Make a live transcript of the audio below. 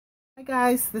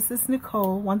Hi guys, this is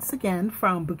Nicole once again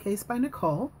from Bouquets by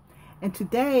Nicole, and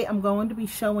today I'm going to be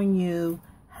showing you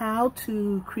how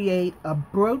to create a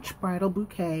brooch bridal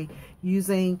bouquet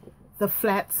using the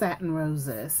flat satin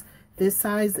roses. This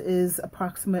size is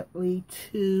approximately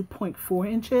 2.4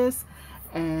 inches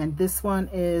and this one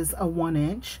is a 1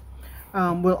 inch.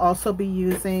 We'll also be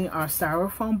using our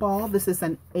styrofoam ball. This is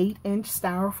an 8-inch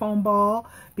styrofoam ball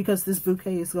because this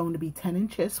bouquet is going to be 10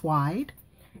 inches wide.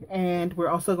 And we're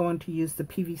also going to use the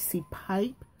PVC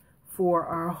pipe for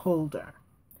our holder.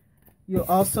 You'll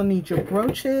also need your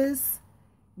brooches,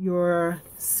 your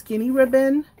skinny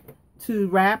ribbon to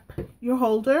wrap your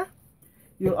holder.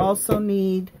 You'll also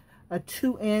need a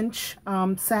 2-inch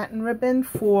satin ribbon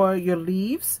for your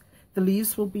leaves. The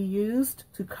leaves will be used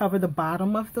to cover the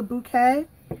bottom of the bouquet.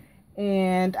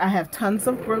 And I have tons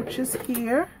of brooches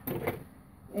here.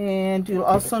 And you'll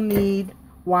also need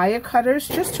wire cutters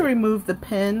just to remove the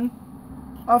pin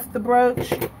off the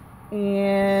brooch.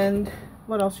 And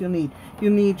what else you'll need?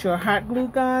 You'll need your hot glue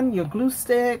gun, your glue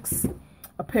sticks,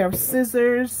 a pair of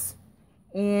scissors,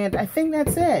 and I think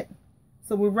that's it.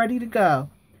 So we're ready to go.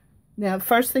 Now, the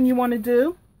first thing you want to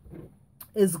do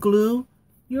is glue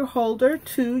your holder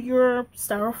to your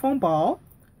styrofoam ball.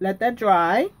 Let that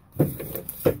dry.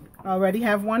 I already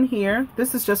have one here.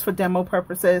 This is just for demo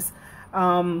purposes.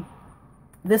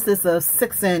 This is a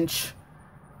 6-inch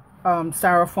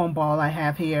styrofoam ball I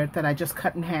have here that I just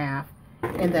cut in half,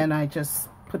 and then I just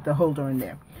put the holder in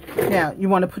there. Now, you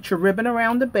want to put your ribbon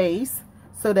around the base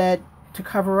so that to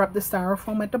cover up the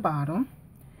styrofoam at the bottom.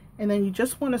 And then you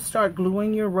just want to start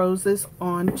gluing your roses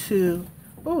onto,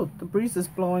 oh, the breeze is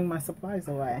blowing my supplies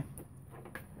away.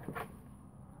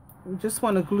 You just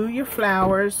want to glue your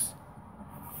flowers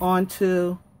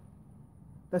onto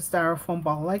the styrofoam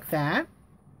ball like that.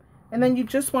 And then you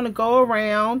just want to go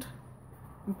around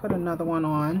and put another one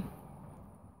on.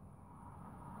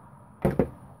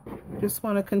 Just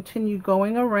want to continue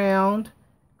going around,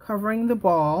 covering the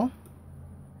ball.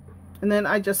 And then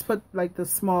I just put like the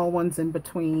small ones in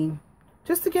between,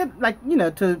 just to get like, you know,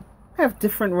 to have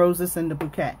different roses in the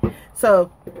bouquet.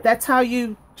 So that's how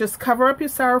you just cover up your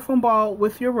styrofoam ball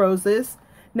with your roses.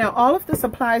 Now, all of the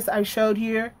supplies I showed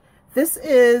here, this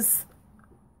is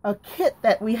a kit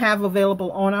that we have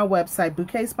available on our website,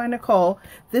 Bouquets by Nicole.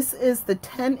 This is the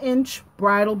 10-inch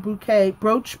bridal bouquet,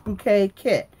 brooch bouquet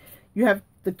kit. You have,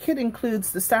 the kit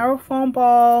includes the styrofoam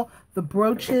ball, the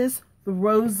brooches, the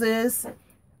roses,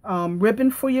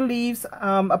 ribbon for your leaves,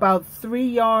 about 3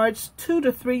 yards, 2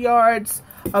 to 3 yards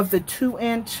of the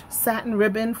 2-inch satin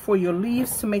ribbon for your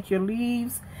leaves to make your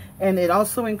leaves. And it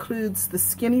also includes the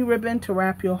skinny ribbon to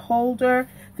wrap your holder.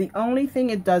 The only thing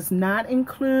it does not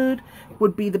include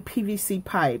would be the PVC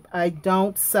pipe. I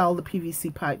don't sell the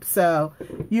PVC pipe. So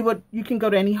you can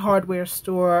go to any hardware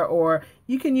store, or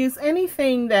you can use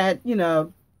anything that, you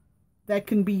know, that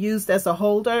can be used as a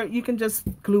holder. You can just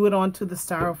glue it onto the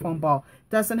styrofoam ball.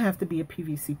 Doesn't have to be a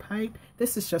PVC pipe.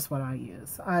 This is just what I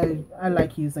use. I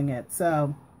like using it.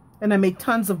 So, and I make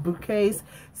tons of bouquets,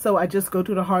 so I just go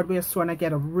to the hardware store and I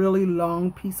get a really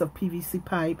long piece of PVC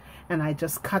pipe and I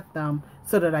just cut them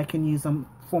so that I can use them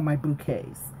for my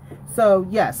bouquets. So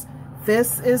yes,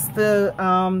 this is the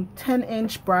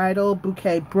 10-inch bridal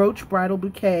bouquet, brooch bridal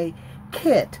bouquet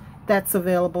kit that's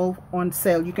available on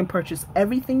sale. You can purchase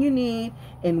everything you need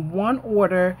in one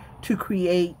order to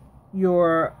create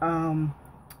your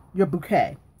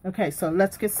bouquet. Okay, so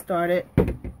let's get started.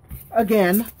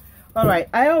 Again, all right,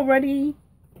 I already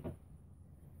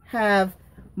have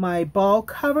my ball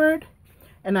covered,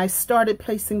 and I started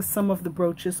placing some of the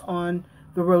brooches on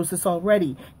the roses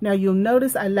already. Now you'll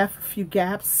notice I left a few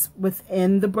gaps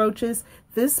within the brooches.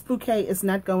 This bouquet is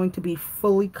not going to be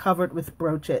fully covered with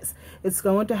brooches. It's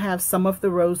going to have some of the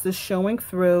roses showing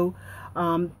through.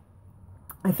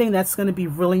 I think that's going to be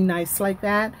really nice like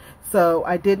that. So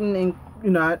I didn't,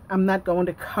 you know, I'm not going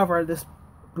to cover this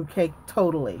bouquet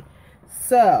totally.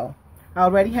 So I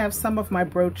already have some of my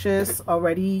brooches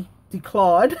already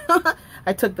declawed.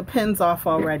 I took the pins off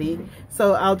already.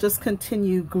 So I'll just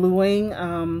continue gluing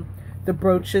the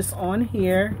brooches on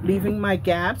here, leaving my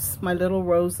gaps, my little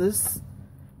roses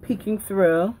peeking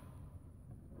through.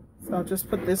 So I'll just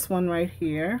put this one right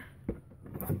here.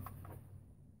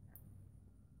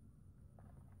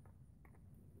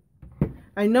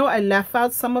 I know I left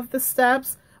out some of the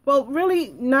steps. Well,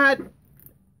 really not.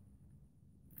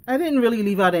 I didn't really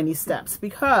leave out any steps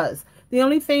because the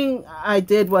only thing I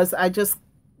did was I just,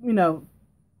 you know,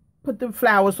 put the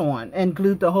flowers on and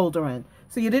glued the holder in.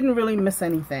 So you didn't really miss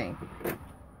anything.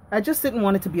 I just didn't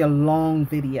want it to be a long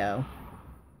video.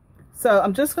 So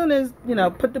I'm just going to, you know,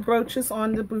 put the brooches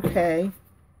on the bouquet.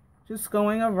 Just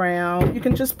going around. You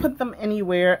can just put them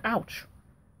anywhere. Ouch,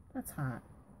 that's hot.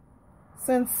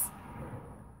 Since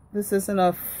this isn't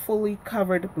a fully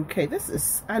covered bouquet,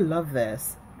 I love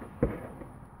this.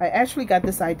 I actually got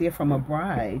this idea from a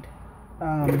bride,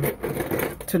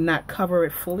 to not cover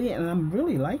it fully, and I'm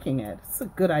really liking it. It's a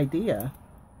good idea.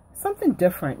 Something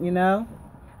different, you know?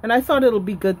 And I thought it'll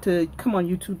be good to come on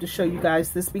YouTube to show you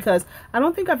guys this, because I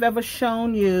don't think I've ever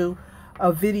shown you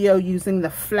a video using the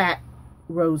flat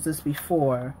roses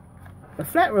before. The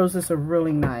flat roses are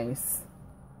really nice.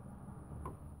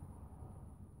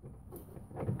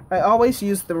 I always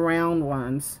use the round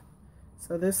ones.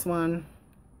 So this one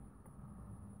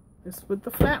is with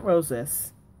the flat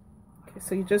roses. Okay,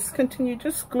 so you just continue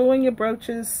just gluing your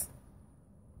brooches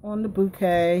on the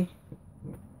bouquet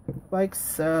like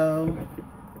so.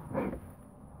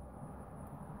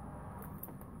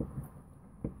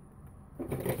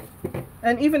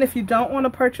 And even if you don't want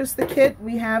to purchase the kit,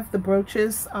 we have the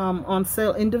brooches on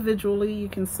sale individually. You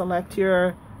can select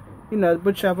your, you know,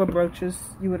 whichever brooches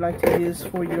you would like to use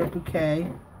for your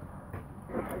bouquet.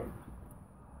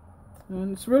 And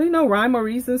there's really no rhyme or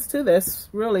reasons to this,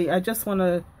 really. I just want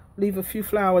to leave a few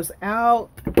flowers out.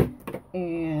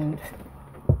 And,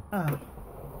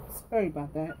 sorry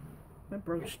about that. My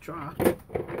brooch dropped.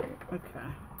 Okay.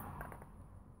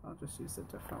 I'll just use a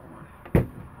different one.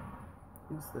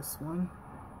 Use this one.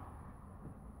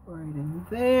 Right in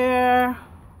there.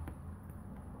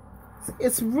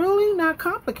 It's really not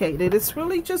complicated. It's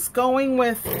really just going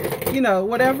with, you know,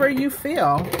 whatever you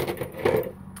feel.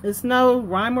 There's no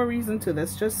rhyme or reason to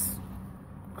this. Just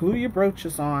glue your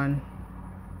brooches on.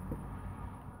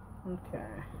 Okay.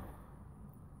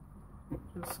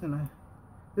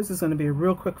 This is gonna be a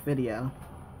real quick video.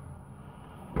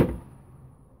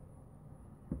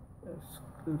 Just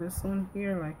glue this on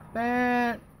here like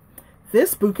that.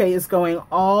 This bouquet is going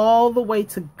all the way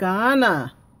to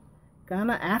Ghana.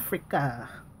 Ghana, Africa.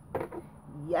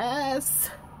 Yes.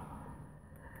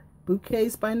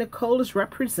 Bouquets by Nicole is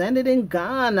represented in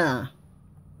Ghana.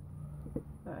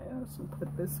 I also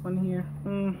put this one here.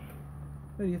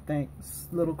 What do you think? This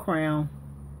little crown.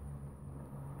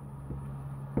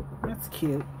 That's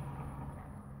cute.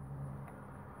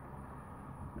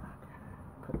 Okay,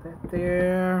 put that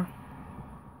there.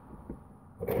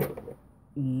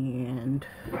 And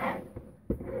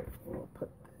we'll put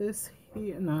this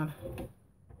here. No,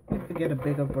 I could get a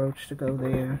bigger brooch to go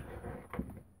there.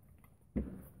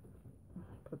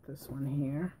 Put this one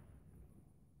here.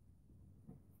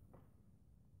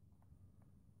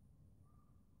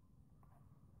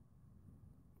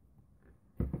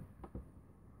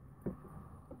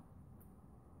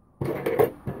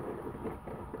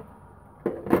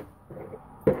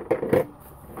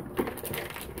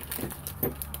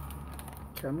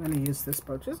 Okay, I'm going to use this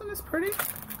brooch. Isn't this pretty?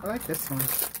 I like this one.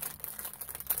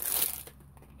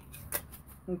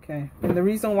 Okay, and the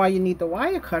reason why you need the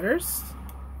wire cutters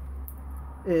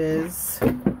is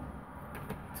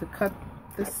to cut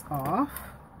this off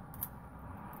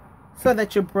so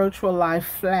that your brooch will lie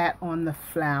flat on the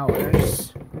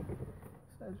flowers.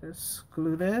 So just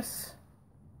glue this.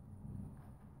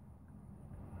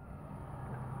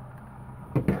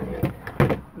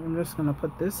 I'm just going to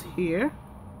put this here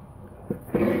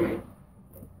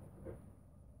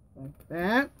like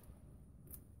that.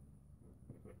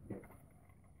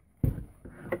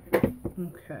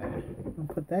 Okay, I'll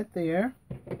put that there.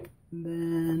 And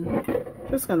then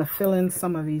just going to fill in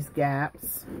some of these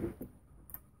gaps.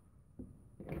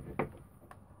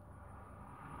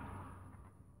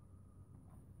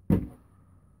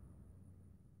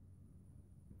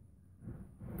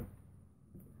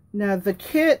 Now the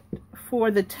kit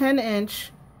for the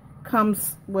 10-inch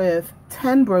comes with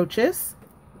 10 brooches.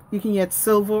 You can get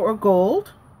silver or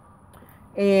gold.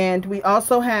 And we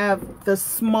also have the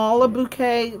smaller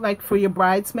bouquet, like for your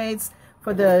bridesmaids,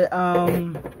 for the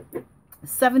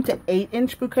 7 to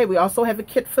 8-inch bouquet. We also have a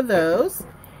kit for those.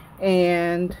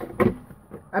 And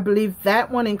I believe that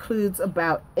one includes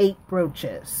about 8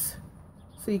 brooches.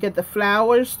 So you get the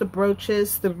flowers, the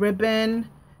brooches, the ribbon,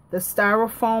 the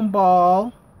styrofoam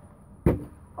ball,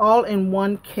 all in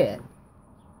one kit.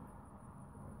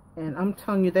 And I'm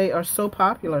telling you, they are so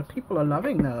popular. People are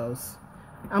loving those.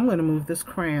 I'm going to move this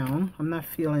crown. I'm not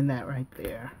feeling that right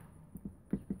there.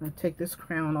 I'm going to take this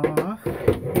crown off.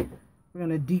 We're going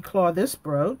to declaw this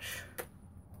brooch.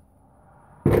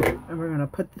 And we're going to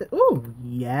put the... Ooh,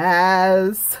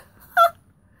 yes!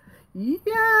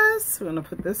 Yes! We're going to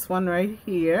put this one right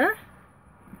here.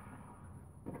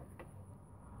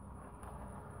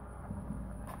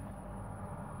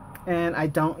 And I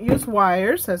don't use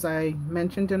wires, as I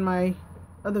mentioned in my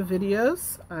other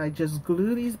videos. I just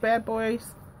glue these bad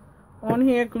boys on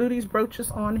here, glue these brooches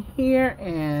on here,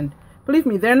 and believe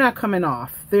me, they're not coming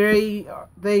off. They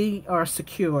are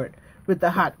secured with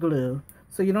the hot glue,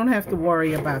 so you don't have to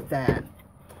worry about that.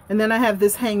 And then I have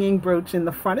this hanging brooch in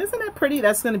the front. Isn't that pretty?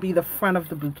 That's going to be the front of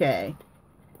the bouquet.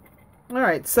 All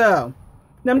right, so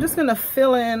now I'm just going to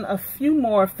fill in a few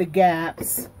more of the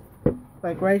gaps.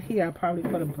 Like right here, I'll probably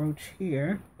put a brooch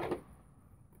here.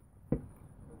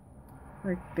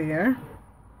 Right there.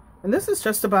 And this is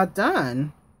just about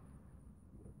done.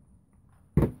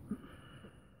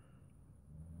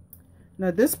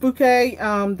 Now this bouquet,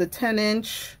 the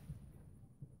 10-inch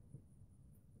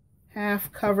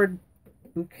half covered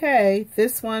bouquet,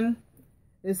 this one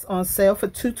is on sale for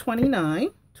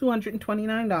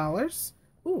 $229.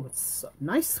 Ooh, it's a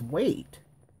nice weight.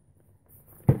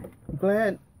 I'm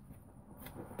glad.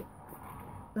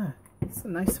 It's a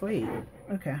nice weight.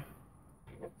 Okay.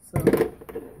 So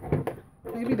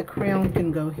maybe the crown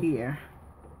can go here.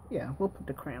 Yeah, we'll put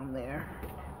the crown there.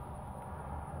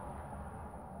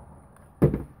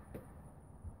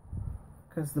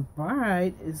 Because the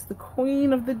bride is the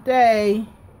queen of the day.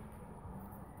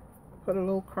 Put a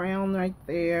little crown right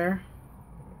there.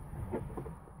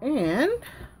 And,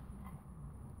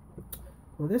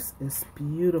 well, this is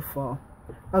beautiful.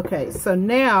 Okay, so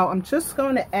now I'm just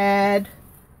going to add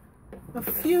a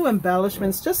few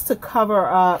embellishments just to cover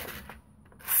up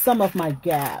some of my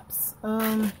gaps.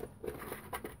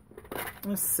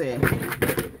 Let's see. I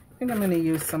think I'm going to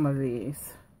use some of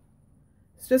these.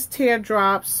 It's just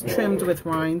teardrops trimmed with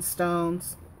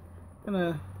rhinestones. I'm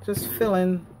going to just fill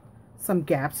in some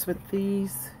gaps with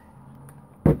these.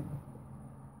 Like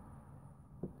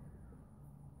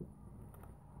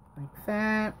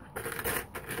that.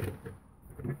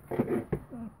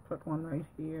 I'll put one right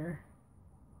here.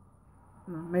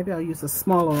 Maybe I'll use a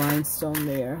smaller rhinestone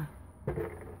there.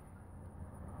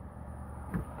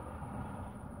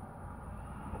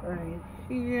 Right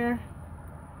here.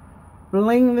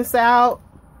 Bling this out.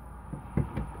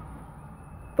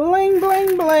 Bling,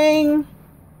 bling, bling.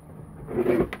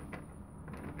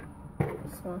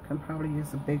 So I can probably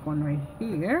use a big one right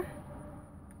here.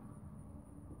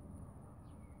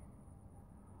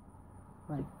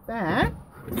 Like that.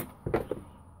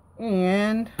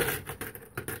 And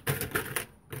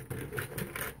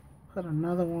put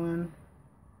another one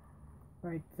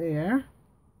right there.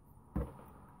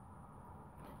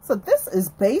 So this is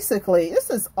basically, this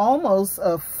is almost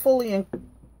a fully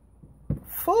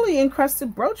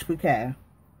encrusted brooch bouquet.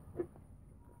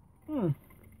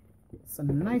 It's a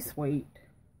nice weight.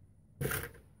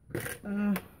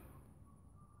 I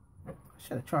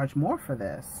should have charged more for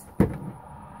this.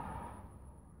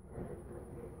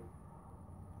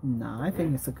 No, I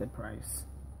think it's a good price.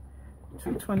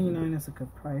 $229 is a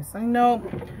good price. I know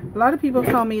a lot of people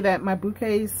tell me that my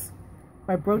bouquets,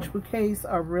 my brooch bouquets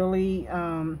are really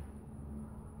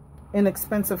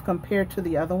inexpensive compared to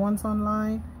the other ones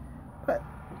online. But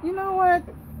you know what?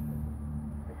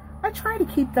 I try to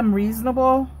keep them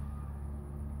reasonable.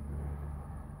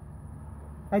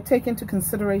 I take into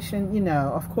consideration, you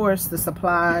know, of course, the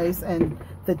supplies and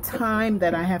the time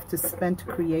that I have to spend to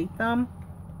create them.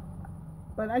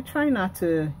 But I try not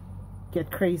to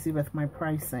get crazy with my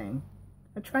pricing.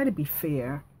 I try to be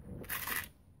fair.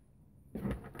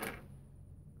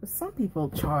 But some people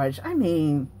charge, I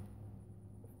mean,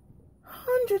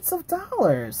 hundreds of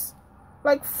dollars.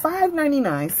 Like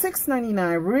 $5.99,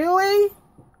 $6.99. Really?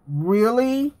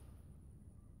 Really?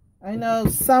 I know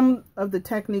some of the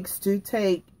techniques do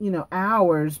take, you know,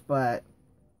 hours, but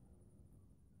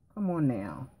come on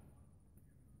now.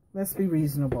 Let's be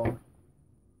reasonable.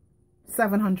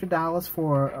 $700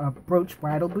 for a brooch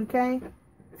bridal bouquet?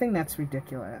 I think that's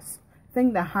ridiculous. I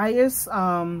think the highest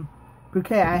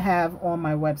bouquet I have on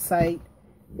my website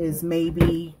is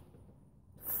maybe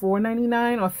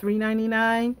 $4.99 or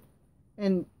 $3.99.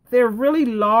 And they're really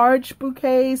large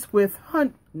bouquets with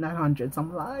not hundreds,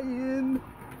 I'm lying.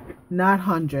 Not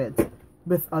hundreds,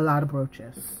 with a lot of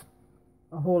brooches.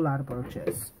 A whole lot of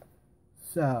brooches.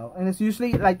 So, and it's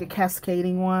usually like the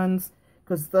cascading ones,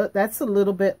 because that's a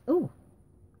little bit, ooh,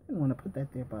 I didn't want to put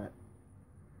that there, but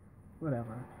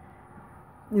whatever.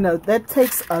 You know, that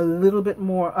takes a little bit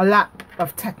more, a lot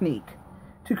of technique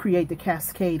to create the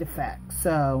cascade effect.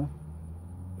 So,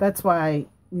 that's why,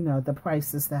 you know, the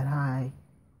price is that high.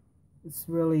 It's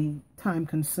really time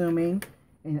consuming,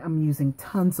 and I'm using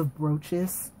tons of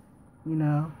brooches, you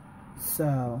know,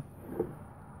 so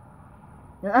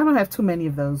I don't have too many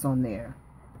of those on there,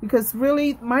 because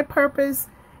really my purpose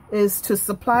is to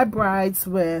supply brides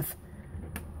with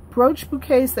brooch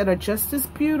bouquets that are just as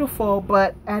beautiful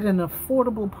but at an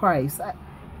affordable price.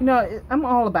 You know, I'm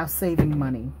all about saving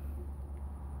money.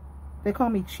 They call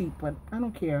me cheap, but I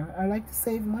don't care. I like to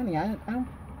save money.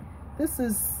 This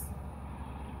is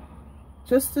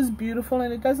just as beautiful,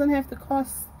 and it doesn't have to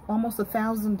cost almost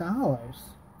 $1,000.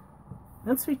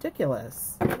 That's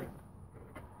ridiculous.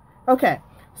 Okay,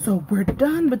 so we're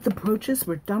done with the brooches.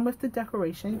 We're done with the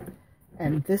decoration.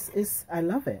 And this is, I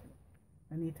love it.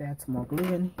 I need to add some more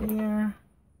glue in here.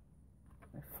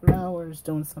 My flower is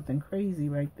doing something crazy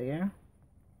right there.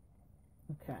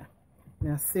 Okay,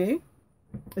 now see?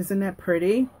 Isn't that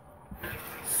pretty?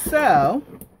 So,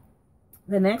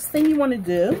 the next thing you want to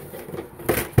do,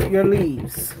 your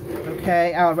leaves.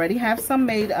 Okay, I already have some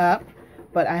made up,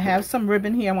 but I have some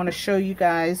ribbon here. I want to show you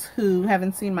guys who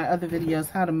haven't seen my other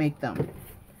videos how to make them.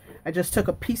 I just took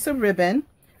a piece of ribbon.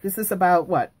 This is about,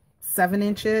 what, 7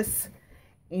 inches?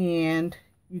 And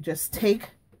you just take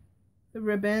the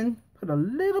ribbon, put a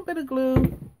little bit of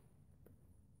glue,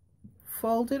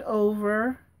 fold it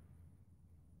over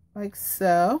like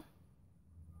so,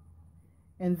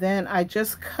 and then I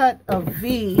just cut a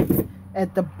V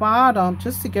at the bottom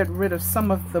just to get rid of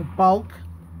some of the bulk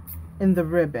in the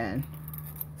ribbon.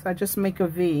 So I just make a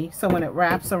V so when it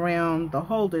wraps around the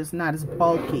holder it's not as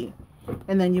bulky.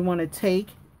 And then you want to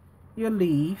take your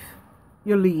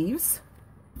leaves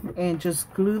and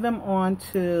just glue them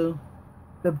onto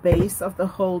the base of the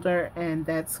holder, and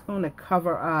that's going to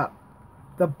cover up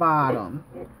the bottom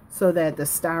so that the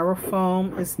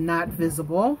styrofoam is not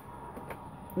visible.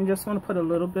 You just want to put a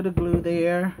little bit of glue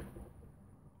there,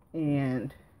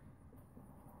 and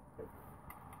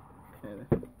okay,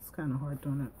 it's kind of hard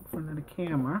doing it in front of the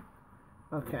camera.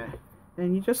 Okay,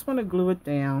 and you just want to glue it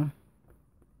down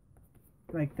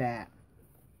like that,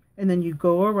 and then you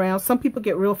go around. Some people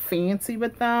get real fancy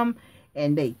with them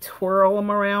and they twirl them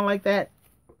around like that.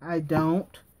 I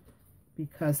don't,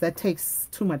 because that takes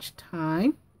too much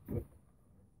time.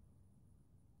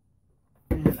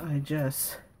 And I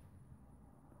just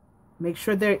make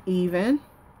sure they're even.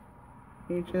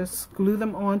 You just glue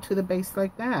them onto the base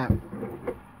like that.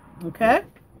 Okay?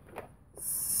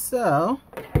 So,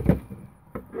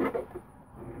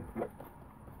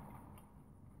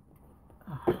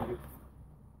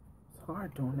 it's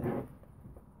hard doing it.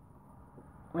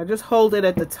 I just hold it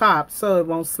at the top so it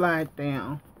won't slide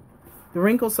down. The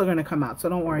wrinkles are going to come out, so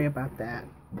don't worry about that.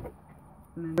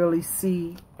 And really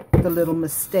see the little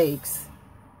mistakes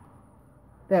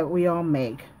that we all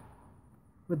make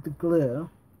with the glue.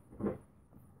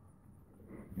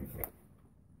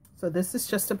 So this is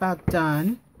just about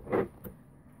done.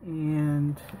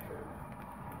 And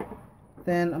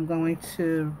then I'm going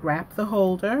to wrap the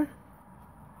holder.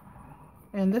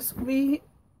 And this will be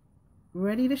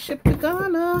ready to ship to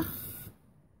Ghana,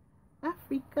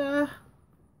 Africa.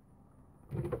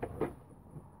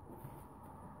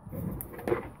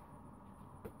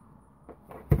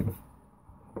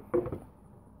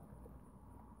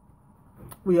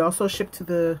 We also ship to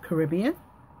the Caribbean.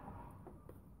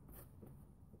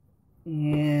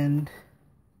 And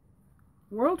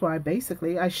worldwide,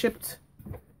 basically. I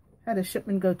had a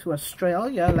shipment go to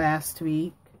Australia last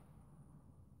week.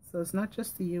 So it's not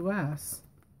just the US.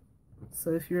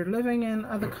 So if you're living in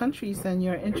other countries and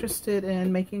you're interested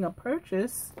in making a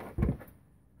purchase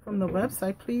from the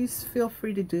website, please feel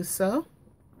free to do so.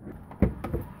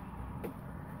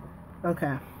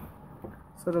 Okay,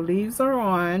 so the leaves are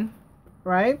on,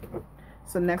 right?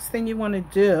 So next thing you want to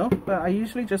do, but I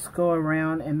usually just go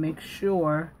around and make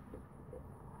sure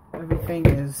everything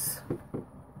is,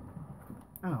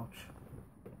 ouch,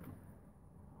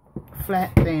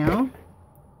 flat down.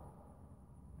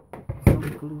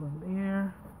 Some glue in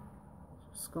there.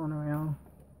 Just going around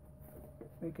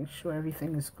making sure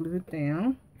everything is glued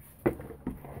down.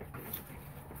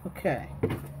 Okay,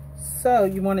 so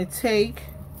you want to take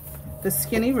the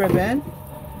skinny ribbon.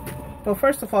 Well,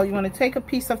 first of all, you want to take a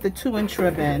piece of the 2-inch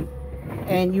ribbon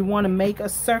and you want to make a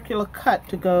circular cut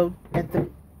to go at the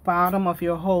bottom of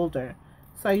your holder.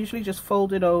 So I usually just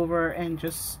fold it over and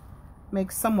just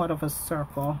make somewhat of a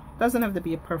circle. Doesn't have to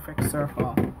be a perfect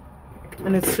circle.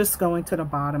 And it's just going to the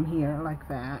bottom here like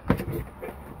that.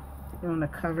 You want to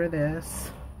cover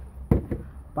this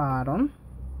bottom.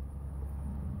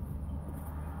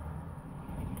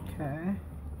 Okay.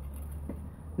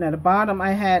 Now the bottom,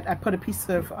 I put a piece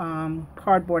of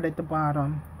cardboard at the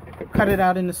bottom, cut it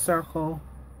out in a circle,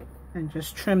 and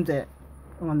just trimmed it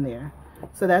on there.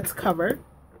 So that's covered.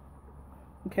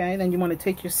 Okay, then you want to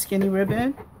take your skinny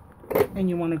ribbon and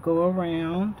you want to go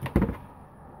around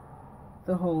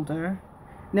the holder.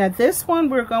 Now this one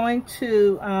we're going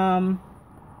to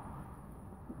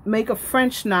make a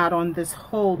French knot on this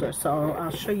holder, so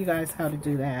I'll show you guys how to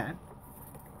do that.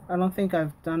 I don't think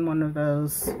I've done one of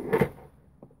those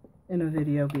in a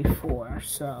video before,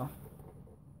 so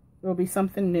It'll be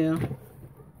something new.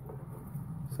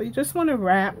 So you just want to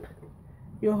wrap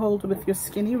your holder with your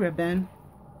skinny ribbon.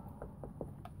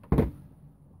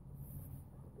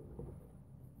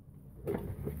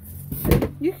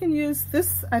 You can use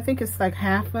this, I think it's like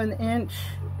 1/2 inch.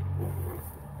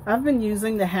 I've been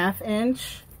using the 1/2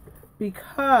 inch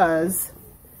because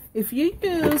if you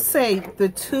use, say, the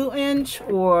 2 inch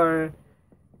or,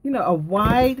 you know, a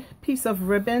wide piece of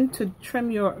ribbon to trim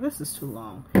your, this is too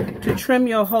long, to trim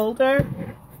your holder,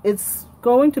 it's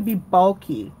going to be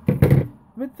bulky.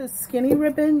 With the skinny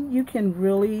ribbon, you can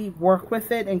really work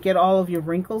with it and get all of your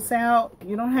wrinkles out.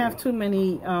 You don't have too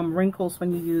many wrinkles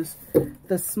when you use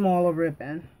the smaller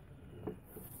ribbon.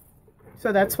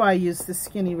 So that's why I use the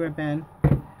skinny ribbon.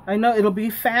 I know it'll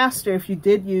be faster if you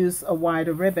did use a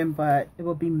wider ribbon, but it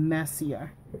will be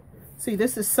messier. See,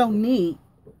 this is so neat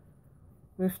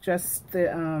with just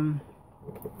the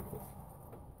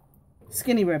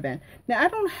skinny ribbon. Now, I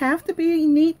don't have to be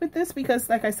neat with this because,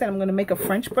 like I said, I'm going to make a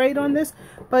French braid on this.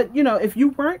 But, you know, if you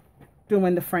weren't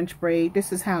doing the French braid,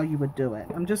 this is how you would do it.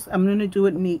 I'm going to do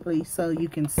it neatly so you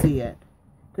can see it.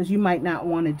 Because you might not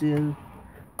want to do,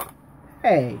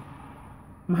 hey,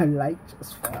 my light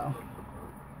just fell.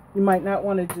 You might not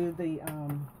want to do the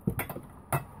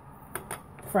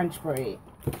French braid.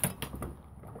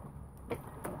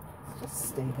 Let's just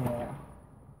stay there.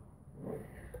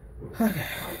 Okay.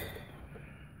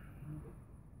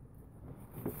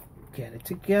 Get it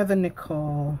together,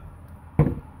 Nicole.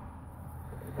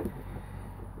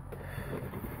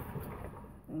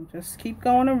 And just keep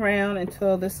going around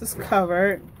until this is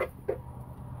covered.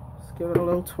 Just give it a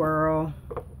little twirl.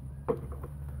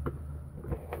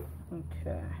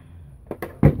 Okay.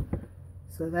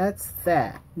 So that's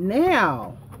that.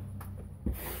 Now,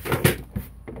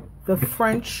 the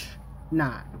French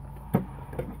knot.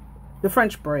 The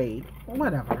French braid.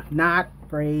 Whatever. Knot,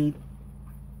 braid.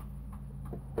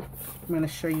 I'm going to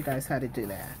show you guys how to do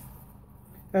that.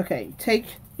 Okay,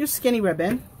 take your skinny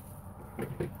ribbon.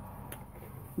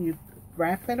 You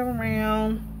wrap it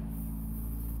around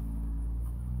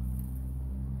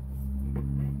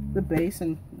the base,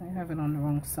 and I have it on the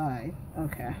wrong side.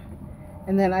 Okay.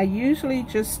 And then I usually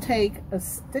just take a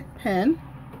stick pin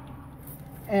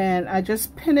and I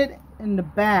just pin it in the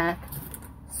back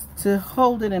to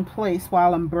hold it in place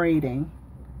while I'm braiding.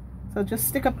 So just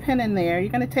stick a pin in there. You're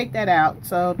going to take that out,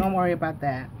 so don't worry about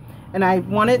that. And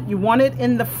you want it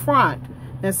in the front.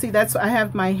 Now see, I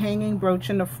have my hanging brooch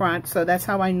in the front, so that's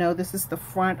how I know this is the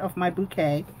front of my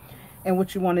bouquet. And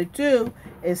what you want to do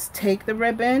is take the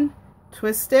ribbon,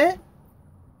 twist it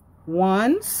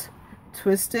once,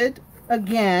 twist it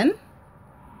again.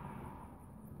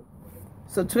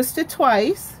 So twist it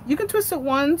twice. You can twist it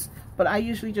once, but I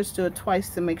usually just do it twice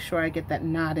to make sure I get that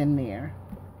knot in there.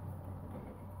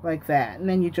 Like that. And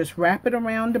then you just wrap it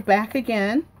around the back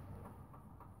again.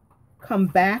 Come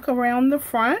back around the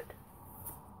front.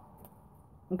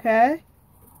 Okay?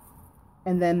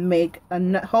 And then make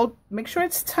sure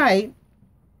it's tight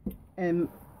and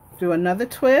do another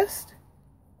twist.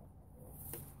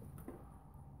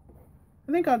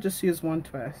 I think I'll just use one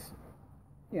twist.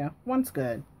 Yeah, one's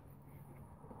good.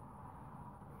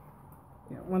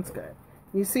 Yeah, one's good.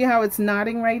 You see how it's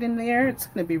knotting right in there? It's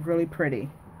going to be really pretty.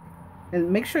 And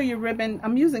make sure your ribbon,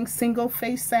 I'm using single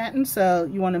face satin, so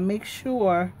you want to make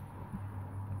sure,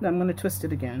 I'm going to twist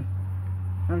it again.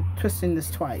 I'm twisting this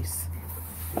twice.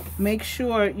 Make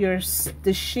sure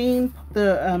the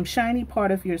shiny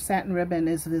part of your satin ribbon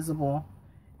is visible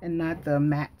and not the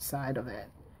matte side of it.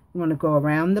 You want to go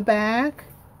around the back,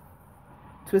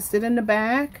 twist it in the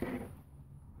back,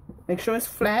 make sure it's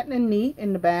flat and neat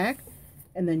in the back,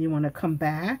 and then you want to come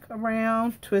back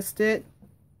around, twist it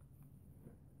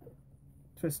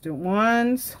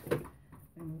once,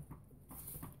 and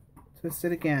twist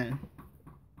it again.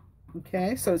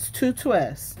 Okay, so it's 2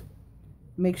 twists.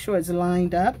 Make sure it's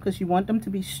lined up because you want them to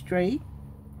be straight.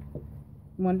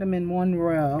 You want them in one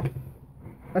row,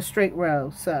 a straight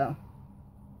row. So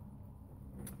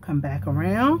come back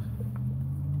around,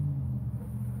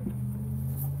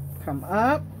 come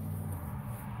up,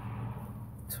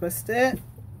 twist it,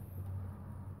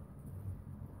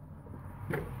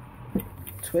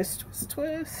 twist, twist,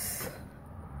 twist.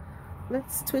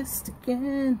 Let's twist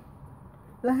again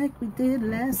like we did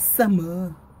last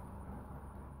summer.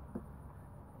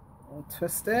 We'll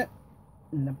twist it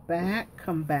in the back,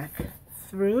 come back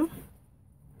through.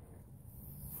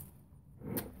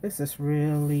 This is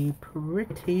really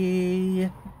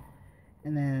pretty.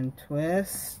 And then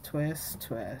twist, twist,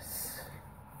 twist.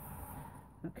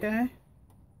 Okay?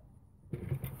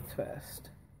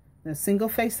 Twist. The single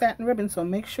face satin ribbon, so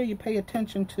make sure you pay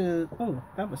attention to, oh,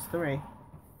 that was 3.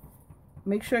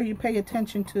 make sure you pay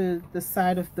attention to the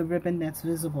side of the ribbon that's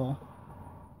visible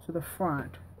to the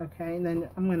front. Okay, and then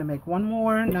I'm going to make one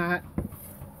more knot.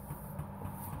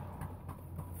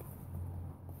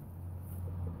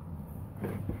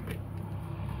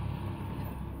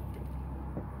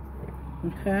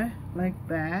 Okay, like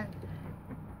that.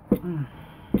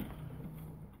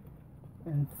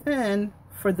 And then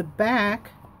for the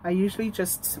back, I usually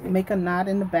just make a knot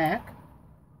in the back.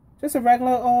 Just a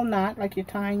regular old knot like you're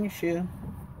tying your shoe.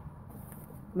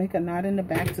 Make a knot in the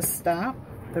back to stop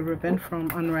the ribbon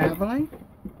from unraveling.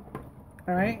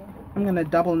 Alright, I'm going to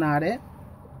double knot it.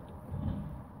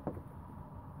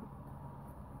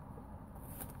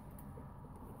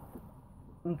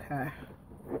 Okay.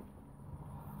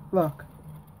 Look.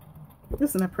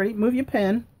 Isn't that pretty? Move your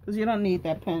pen, because you don't need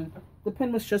that pen. The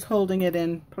pen was just holding it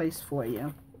in place for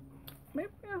you. Maybe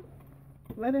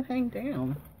let it hang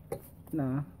down. No,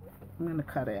 I'm going to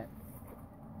cut it.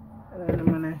 And then I'm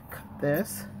going to cut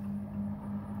this.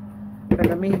 But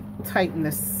let me tighten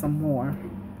this some more.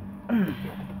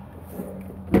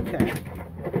 Okay.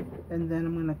 And then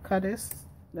I'm going to cut this.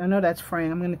 I know that's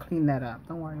fraying. I'm going to clean that up.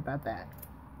 Don't worry about that.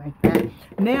 Like that.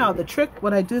 Now the trick,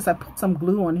 what I do is I put some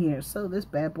glue on here so this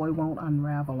bad boy won't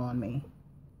unravel on me.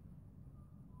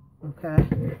 Okay,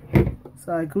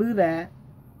 so I glue that.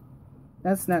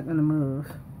 That's not going to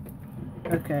move.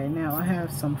 Okay, now I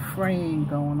have some fraying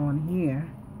going on here.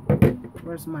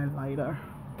 Where's my lighter?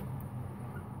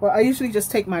 Well, I usually just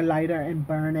take my lighter and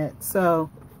burn it so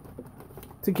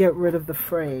to get rid of the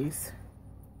frays.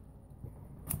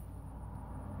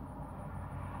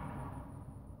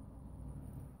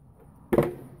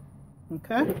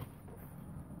 Okay,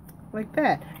 like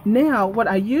that. Now what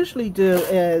I usually do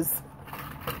is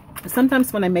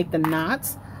sometimes when I make the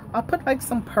knots, I'll put like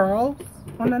some pearls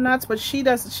on the knots, but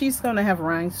she's going to have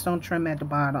rhinestone trim at the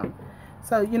bottom.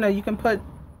 So, you know, you can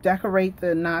decorate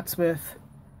the knots with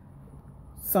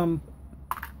some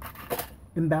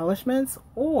embellishments,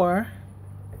 or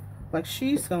like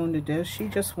she's going to do, she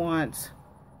just wants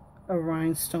a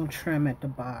rhinestone trim at the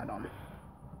bottom.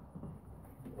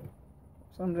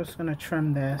 So I'm just going to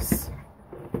trim this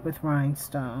with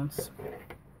rhinestones.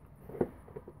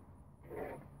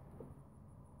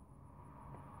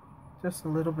 Just a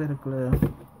little bit of glue.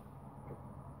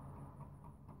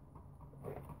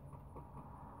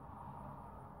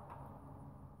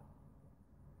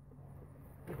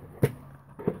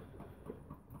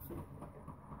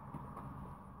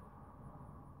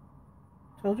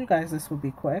 Told you guys this would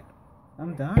be quick.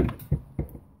 I'm done.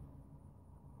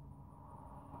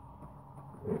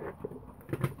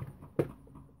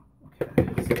 Okay,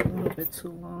 it's a little bit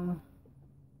too long.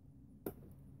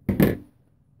 Okay,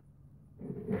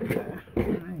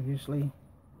 I usually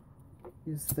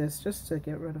use this just to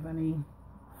get rid of any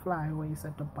flyaways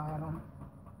at the bottom.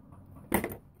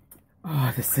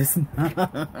 Oh, this is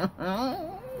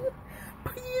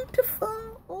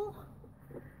beautiful.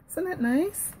 Isn't that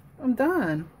nice? I'm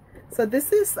done. So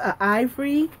this is an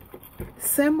ivory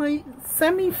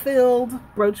semi-filled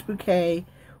brooch bouquet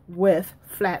with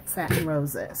flat satin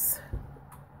roses.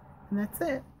 And that's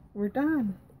it. We're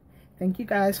done. Thank you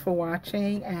guys for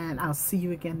watching, and I'll see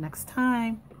you again next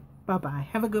time. Bye-bye.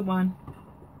 Have a good one.